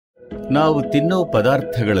ನಾವು ತಿನ್ನೋ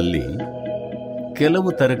ಪದಾರ್ಥಗಳಲ್ಲಿ ಕೆಲವು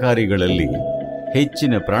ತರಕಾರಿಗಳಲ್ಲಿ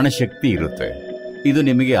ಹೆಚ್ಚಿನ ಪ್ರಾಣಶಕ್ತಿ ಇರುತ್ತೆ. ಇದು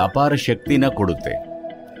ನಿಮಗೆ ಅಪಾರ ಶಕ್ತಿನ ಕೊಡುತ್ತೆ.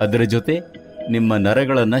 ಅದರ ಜೊತೆ ನಿಮ್ಮ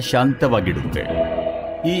ನರಗಳನ್ನು ಶಾಂತವಾಗಿಡುತ್ತೆ.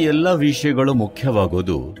 ಈ ಎಲ್ಲ ವಿಷಯಗಳು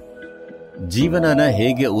ಮುಖ್ಯವಾಗೋದು ಜೀವನನ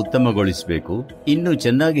ಹೇಗೆ ಉತ್ತಮಗೊಳಿಸಬೇಕು, ಇನ್ನೂ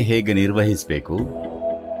ಚೆನ್ನಾಗಿ ಹೇಗೆ ನಿರ್ವಹಿಸಬೇಕು,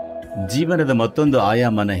 ಜೀವನದ ಮತ್ತೊಂದು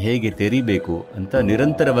ಆಯಾಮನ ಹೇಗೆ ತೆರೀಬೇಕು ಅಂತ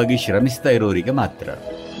ನಿರಂತರವಾಗಿ ಶ್ರಮಿಸ್ತಾ ಇರೋರಿಗೆ ಮಾತ್ರ.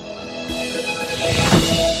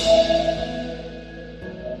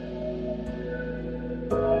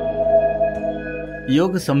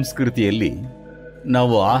 ಯೋಗ ಸಂಸ್ಕೃತಿಯಲ್ಲಿ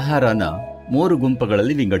ನಾವು ಆಹಾರನ 3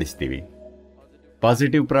 ಗುಂಪುಗಳಲ್ಲಿ ವಿಂಗಡಿಸ್ತೀವಿ.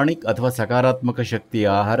 ಪಾಸಿಟಿವ್ ಪ್ರಾಣಿಕ್ ಅಥವಾ ಸಕಾರಾತ್ಮಕ ಶಕ್ತಿಯ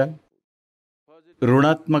ಆಹಾರ,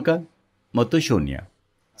 ಋಣಾತ್ಮಕ ಮತ್ತು ಶೂನ್ಯ.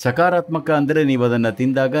 ಸಕಾರಾತ್ಮಕ ಅಂದರೆ ನೀವು ಅದನ್ನು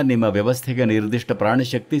ತಿಂದಾಗ ನಿಮ್ಮ ವ್ಯವಸ್ಥೆಗೆ ನಿರ್ದಿಷ್ಟ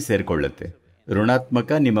ಪ್ರಾಣಶಕ್ತಿ ಸೇರಿಕೊಳ್ಳುತ್ತೆ.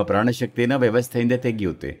 ಋಣಾತ್ಮಕ ನಿಮ್ಮ ಪ್ರಾಣಶಕ್ತಿನ ವ್ಯವಸ್ಥೆಯಿಂದ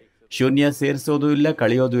ತೆಗೆಯುತ್ತೆ. ಶೂನ್ಯ ಸೇರಿಸೋದು ಇಲ್ಲ,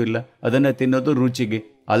 ಕಳೆಯೋದು ಇಲ್ಲ. ಅದನ್ನು ತಿನ್ನೋದು ರುಚಿಗೆ,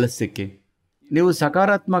 ಆಲಸ್ಯಕ್ಕೆ. ನೀವು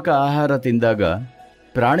ಸಕಾರಾತ್ಮಕ ಆಹಾರ ತಿಂದಾಗ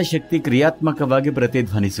ಪ್ರಾಣಶಕ್ತಿ ಕ್ರಿಯಾತ್ಮಕವಾಗಿ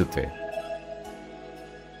ಪ್ರತಿಧ್ವನಿಸುತ್ತೆ.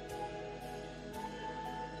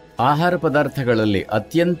 ಆಹಾರ ಪದಾರ್ಥಗಳಲ್ಲಿ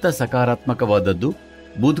ಅತ್ಯಂತ ಸಕಾರಾತ್ಮಕವಾದದ್ದು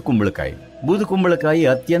ಬೂದುಕುಂಬಳಕಾಯಿ. ಬೂದುಕುಂಬಳಕಾಯಿ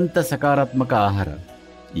ಅತ್ಯಂತ ಸಕಾರಾತ್ಮಕ ಆಹಾರ.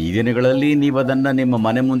 ಈ ದಿನಗಳಲ್ಲಿ ನೀವು ಅದನ್ನು ನಿಮ್ಮ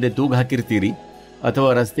ಮನೆ ಮುಂದೆ ತೂಗು ಹಾಕಿರ್ತೀರಿ ಅಥವಾ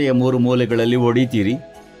ರಸ್ತೆಯ 3 ಮೂಲೆಗಳಲ್ಲಿ ಒಡಿತೀರಿ,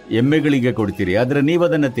 ಎಮ್ಮೆಗಳಿಗೆ ಕೊಡ್ತೀರಿ. ಆದರೆ ನೀವು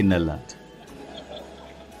ಅದನ್ನು ತಿನ್ನಲ್ಲ.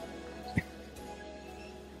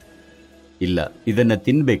 ಇಲ್ಲ, ಇದನ್ನು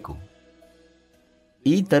ತಿನ್ನಬೇಕು.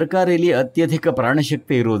 ಈ ತರಕಾರಿಯಲ್ಲಿ ಅತ್ಯಧಿಕ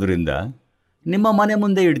ಪ್ರಾಣಶಕ್ತಿ ಇರೋದ್ರಿಂದ ನಿಮ್ಮ ಮನೆ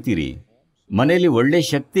ಮುಂದೆ ಇಡ್ತೀರಿ, ಮನೆಯಲ್ಲಿ ಒಳ್ಳೆ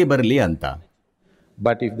ಶಕ್ತಿ ಬರಲಿ ಅಂತ.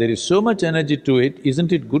 But if there is so much energy to it,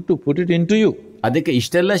 isn't it good to put it into you? ಅದಕ್ಕೆ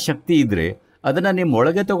ಇಷ್ಟೆಲ್ಲ ಶಕ್ತಿ ಇದ್ರೆ ಅದನ್ನು ನಿಮ್ಮ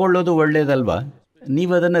ಒಳಗೆ ತಗೊಳ್ಳೋದು ಒಳ್ಳೇದಲ್ವಾ?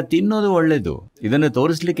 ನೀವು ಅದನ್ನು ತಿನ್ನೋದು ಒಳ್ಳೇದು. ಇದನ್ನು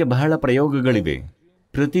ತೋರಿಸ್ಲಿಕ್ಕೆ ಬಹಳ ಪ್ರಯೋಗಗಳಿವೆ.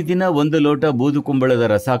 ಪ್ರತಿದಿನ 1 ಲೋಟ ಬೂದುಕುಂಬಳದ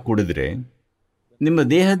ರಸ ಕುಡಿದ್ರೆ ನಿಮ್ಮ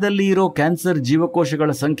ದೇಹದಲ್ಲಿ ಇರೋ ಕ್ಯಾನ್ಸರ್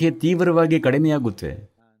ಜೀವಕೋಶಗಳ ಸಂಖ್ಯೆ ತೀವ್ರವಾಗಿ ಕಡಿಮೆಯಾಗುತ್ತೆ.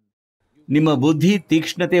 ನಿಮ್ಮ ಬುದ್ಧಿ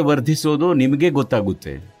ತೀಕ್ಷ್ಣತೆ ವರ್ಧಿಸೋದು ನಿಮಗೆ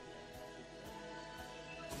ಗೊತ್ತಾಗುತ್ತೆ.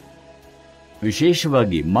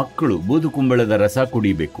 ವಿಶೇಷವಾಗಿ ಮಕ್ಕಳು ಬೂದುಕುಂಬಳದ ರಸ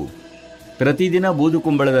ಕುಡಿಬೇಕು. ಪ್ರತಿದಿನ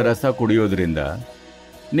ಬೂದುಕುಂಬಳದ ರಸ ಕುಡಿಯೋದ್ರಿಂದ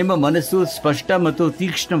ನಿಮ್ಮ ಮನಸ್ಸು ಸ್ಪಷ್ಟ ಮತ್ತು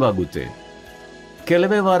ತೀಕ್ಷ್ಣವಾಗುತ್ತೆ.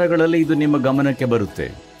 ಕೆಲವೇ ವಾರಗಳಲ್ಲಿ ಇದು ನಿಮ್ಮ ಗಮನಕ್ಕೆ ಬರುತ್ತೆ.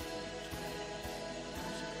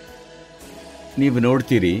 ನೀವು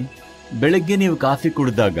ನೋಡ್ತೀರಿ, ಬೆಳಗ್ಗೆ ನೀವು ಕಾಫಿ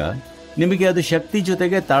ಕುಡಿದಾಗ ನಿಮಗೆ ಅದು ಶಕ್ತಿ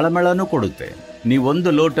ಜೊತೆಗೆ ತಳಮಳನೂ ಕೊಡುತ್ತೆ. ನೀವು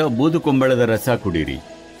 1 ಲೋಟ ಬೂದುಕುಂಬಳದ ರಸ ಕುಡೀರಿ,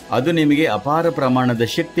 ಅದು ನಿಮಗೆ ಅಪಾರ ಪ್ರಮಾಣದ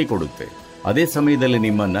ಶಕ್ತಿ ಕೊಡುತ್ತೆ. ಅದೇ ಸಮಯದಲ್ಲಿ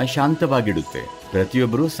ನಿಮ್ಮನ್ನು ಶಾಂತವಾಗಿಡುತ್ತೆ.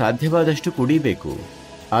 ಪ್ರತಿಯೊಬ್ಬರೂ ಸಾಧ್ಯವಾದಷ್ಟು ಕುಡಿಬೇಕು.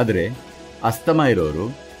 ಆದರೆ ಅಸ್ತಮ ಇರೋರು,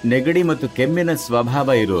 ನೆಗಡಿ ಮತ್ತು ಕೆಮ್ಮಿನ ಸ್ವಭಾವ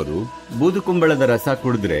ಇರೋರು ಬೂದುಕುಂಬಳದ ರಸ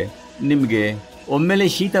ಕುಡಿದ್ರೆ ನಿಮಗೆ ಒಮ್ಮೆಲೆ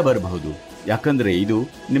ಶೀತ ಬರಬಹುದು. ಯಾಕಂದರೆ ಇದು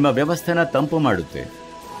ನಿಮ್ಮ ವ್ಯವಸ್ಥೆನ ತಂಪು ಮಾಡುತ್ತೆ.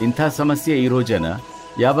 ಇಂಥ ಸಮಸ್ಯೆ ಇರೋ ಜನ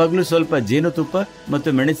ಯಾವಾಗಲೂ ಸ್ವಲ್ಪ ಜೇನುತುಪ್ಪ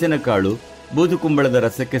ಮತ್ತು ಮೆಣಸಿನಕಾಳು ಬೂದುಕುಂಬಳದ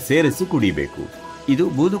ರಸಕ್ಕೆ ಸೇರಿಸಿ ಕುಡಿಬೇಕು. ಇದು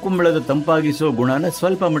ಬೂದುಕುಂಬಳದ ತಂಪಾಗಿಸೋ ಗುಣನ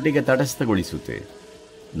ಸ್ವಲ್ಪ ಮಟ್ಟಿಗೆ ತಟಸ್ಥಗೊಳಿಸುತ್ತೆ.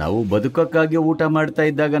 ನಾವು ಬದುಕಕ್ಕಾಗಿ ಊಟ ಮಾಡ್ತಾ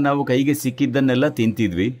ಇದ್ದಾಗ ನಾವು ಕೈಗೆ ಸಿಕ್ಕಿದ್ದನ್ನೆಲ್ಲ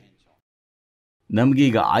ತಿಂತಿದ್ವಿ.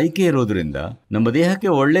 ನಮಗೀಗ ಆಯ್ಕೆ ಇರೋದ್ರಿಂದ ನಮ್ಮ ದೇಹಕ್ಕೆ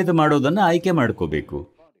ಒಳ್ಳೇದು ಮಾಡೋದನ್ನು ಆಯ್ಕೆ ಮಾಡ್ಕೋಬೇಕು.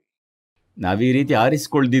 ನಾವೀ ರೀತಿ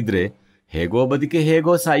ಆರಿಸ್ಕೊಳ್ದಿದ್ರೆ ಹೇಗೋ ಬದುಕಿ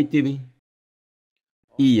ಹೇಗೋ ಸಾಯ್ತೀವಿ.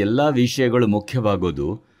 ಈ ಎಲ್ಲ ವಿಷಯಗಳು ಮುಖ್ಯವಾಗೋದು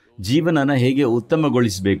ಜೀವನನ ಹೇಗೆ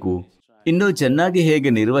ಉತ್ತಮಗೊಳಿಸಬೇಕು, ಇನ್ನೂ ಚೆನ್ನಾಗಿ ಹೇಗೆ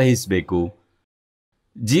ನಿರ್ವಹಿಸಬೇಕು,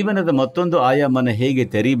 ಜೀವನದ ಮತ್ತೊಂದು ಆಯಾಮನ ಹೇಗೆ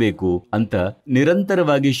ತೆರೀಬೇಕು ಅಂತ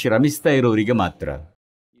ನಿರಂತರವಾಗಿ ಶ್ರಮಿಸ್ತಾ ಇರೋರಿಗೆ ಮಾತ್ರ.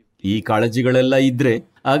 ಈ ಕಾಳಜಿಗಳೆಲ್ಲ ಇದ್ರೆ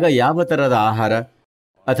ಆಗ ಯಾವ ಥರದ ಆಹಾರ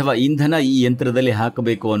ಅಥವಾ ಇಂಧನ ಈ ಯಂತ್ರದಲ್ಲಿ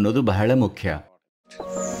ಹಾಕಬೇಕು ಅನ್ನೋದು ಬಹಳ ಮುಖ್ಯ.